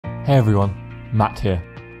Hey everyone, Matt here.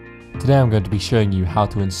 Today I'm going to be showing you how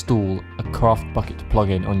to install a Craftbukkit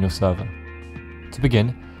plugin on your server. To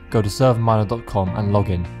begin, go to ServerMiner.com and log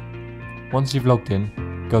in. Once you've logged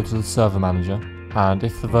in, go to the server manager, and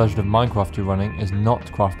if the version of Minecraft you're running is not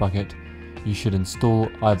Craftbukkit, you should install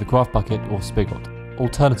either Craftbukkit or Spigot.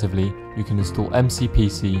 Alternatively, you can install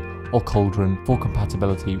SMpicnic or Cauldron for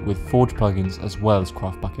compatibility with Forge plugins as well as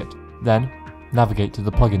Craftbukkit. Then, navigate to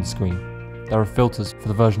the plugin screen. There are filters for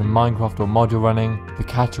the version of Minecraft or module running, the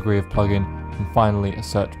category of plugin, and finally a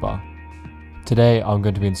search bar. Today I'm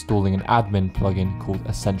going to be installing an admin plugin called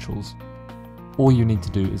Essentials. All you need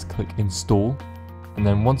to do is click install, and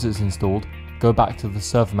then once it's installed, go back to the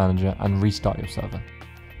server manager and restart your server.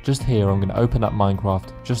 Just here I'm going to open up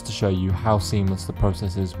Minecraft just to show you how seamless the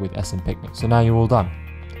process is with SMpicnic. So now you're all done.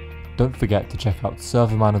 Don't forget to check out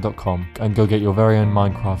ServerMiner.com and go get your very own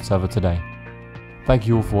Minecraft server today. Thank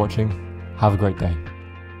you all for watching. Have a great day.